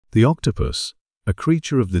The octopus, a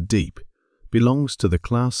creature of the deep, belongs to the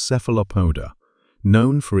class Cephalopoda,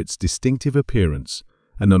 known for its distinctive appearance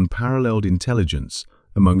and unparalleled intelligence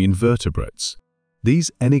among invertebrates.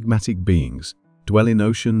 These enigmatic beings dwell in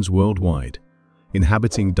oceans worldwide,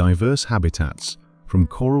 inhabiting diverse habitats from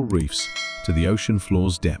coral reefs to the ocean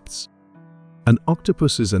floor's depths. An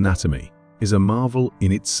octopus's anatomy is a marvel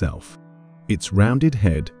in itself. Its rounded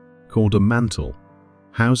head, called a mantle,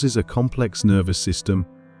 houses a complex nervous system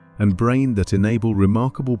and brain that enable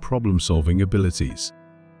remarkable problem-solving abilities.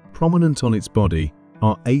 Prominent on its body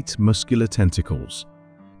are 8 muscular tentacles,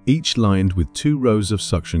 each lined with 2 rows of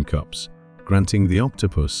suction cups, granting the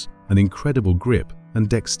octopus an incredible grip and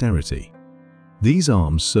dexterity. These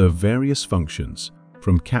arms serve various functions,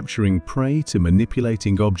 from capturing prey to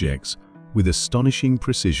manipulating objects with astonishing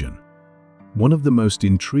precision. One of the most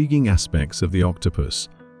intriguing aspects of the octopus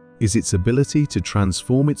is its ability to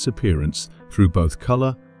transform its appearance through both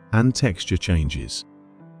color and texture changes.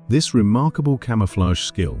 This remarkable camouflage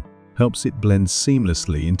skill helps it blend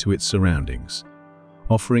seamlessly into its surroundings,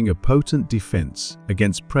 offering a potent defense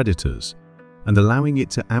against predators and allowing it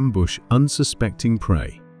to ambush unsuspecting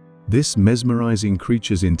prey. This mesmerizing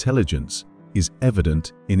creature's intelligence is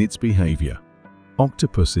evident in its behavior.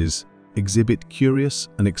 Octopuses exhibit curious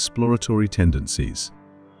and exploratory tendencies,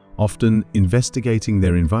 often investigating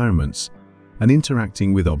their environments and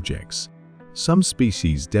interacting with objects. Some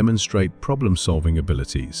species demonstrate problem-solving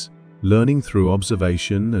abilities, learning through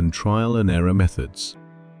observation and trial-and-error methods.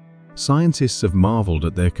 Scientists have marveled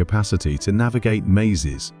at their capacity to navigate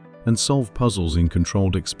mazes and solve puzzles in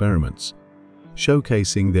controlled experiments,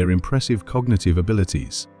 showcasing their impressive cognitive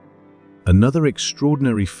abilities. Another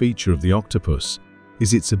extraordinary feature of the octopus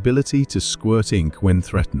is its ability to squirt ink when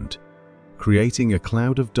threatened, creating a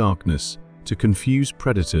cloud of darkness to confuse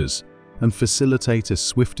predators and facilitate a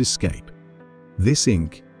swift escape. This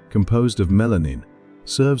ink, composed of melanin,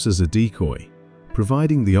 serves as a decoy,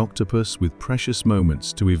 providing the octopus with precious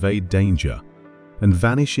moments to evade danger and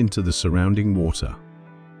vanish into the surrounding water.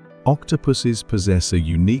 Octopuses possess a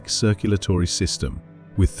unique circulatory system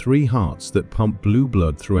with 3 hearts that pump blue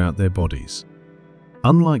blood throughout their bodies.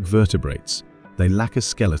 Unlike vertebrates, they lack a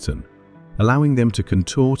skeleton, allowing them to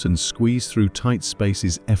contort and squeeze through tight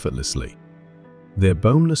spaces effortlessly. Their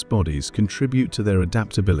boneless bodies contribute to their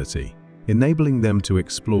adaptability, enabling them to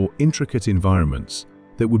explore intricate environments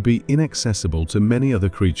that would be inaccessible to many other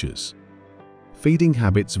creatures. Feeding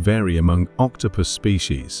habits vary among octopus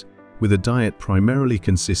species, with a diet primarily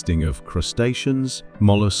consisting of crustaceans,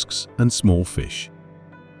 mollusks, and small fish.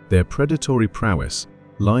 Their predatory prowess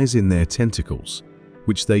lies in their tentacles,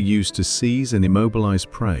 which they use to seize and immobilize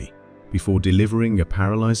prey before delivering a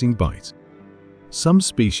paralyzing bite. Some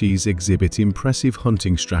species exhibit impressive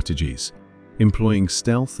hunting strategies, employing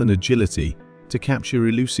stealth and agility to capture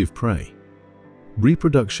elusive prey.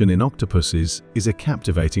 Reproduction in octopuses is a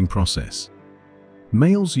captivating process.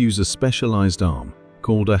 Males use a specialized arm,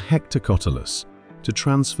 called a hectocotylus, to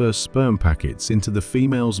transfer sperm packets into the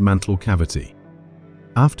female's mantle cavity.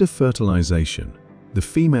 After fertilization, the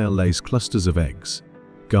female lays clusters of eggs,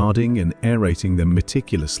 guarding and aerating them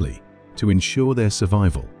meticulously to ensure their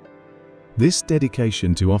survival. This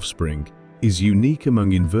dedication to offspring is unique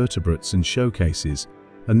among invertebrates and showcases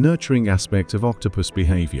a nurturing aspect of octopus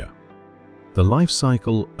behavior. The life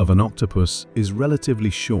cycle of an octopus is relatively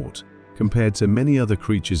short compared to many other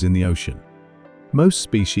creatures in the ocean. Most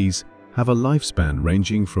species have a lifespan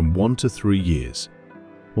ranging from 1 to 3 years,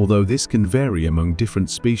 although this can vary among different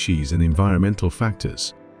species and environmental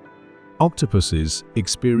factors. Octopuses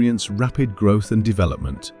experience rapid growth and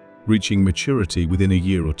development, reaching maturity within a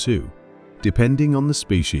year or 2, depending on the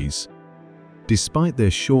species. Despite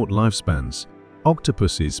their short lifespans,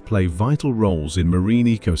 octopuses play vital roles in marine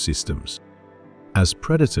ecosystems. As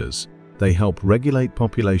predators, they help regulate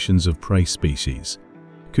populations of prey species,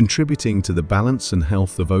 contributing to the balance and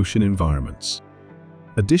health of ocean environments.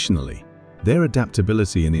 Additionally, their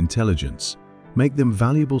adaptability and intelligence make them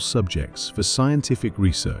valuable subjects for scientific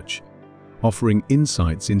research, offering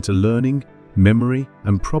insights into learning, memory,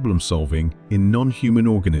 and problem-solving in non-human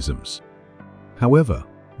organisms. However,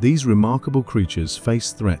 these remarkable creatures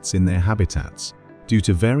face threats in their habitats due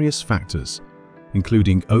to various factors,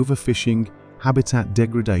 including overfishing, habitat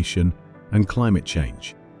degradation, and climate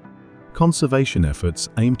change. Conservation efforts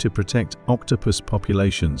aim to protect octopus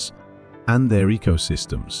populations and their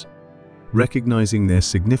ecosystems, recognizing their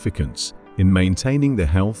significance in maintaining the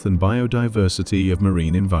health and biodiversity of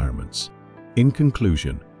marine environments. In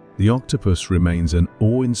conclusion, the octopus remains an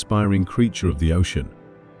awe-inspiring creature of the ocean,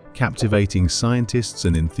 captivating scientists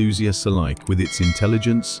and enthusiasts alike with its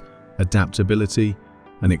intelligence, adaptability,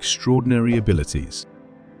 and extraordinary abilities.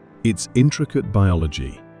 Its intricate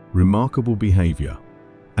biology, remarkable behavior,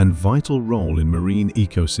 and vital role in marine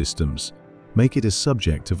ecosystems make it a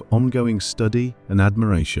subject of ongoing study and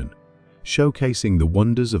admiration, showcasing the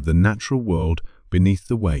wonders of the natural world beneath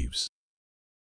the waves.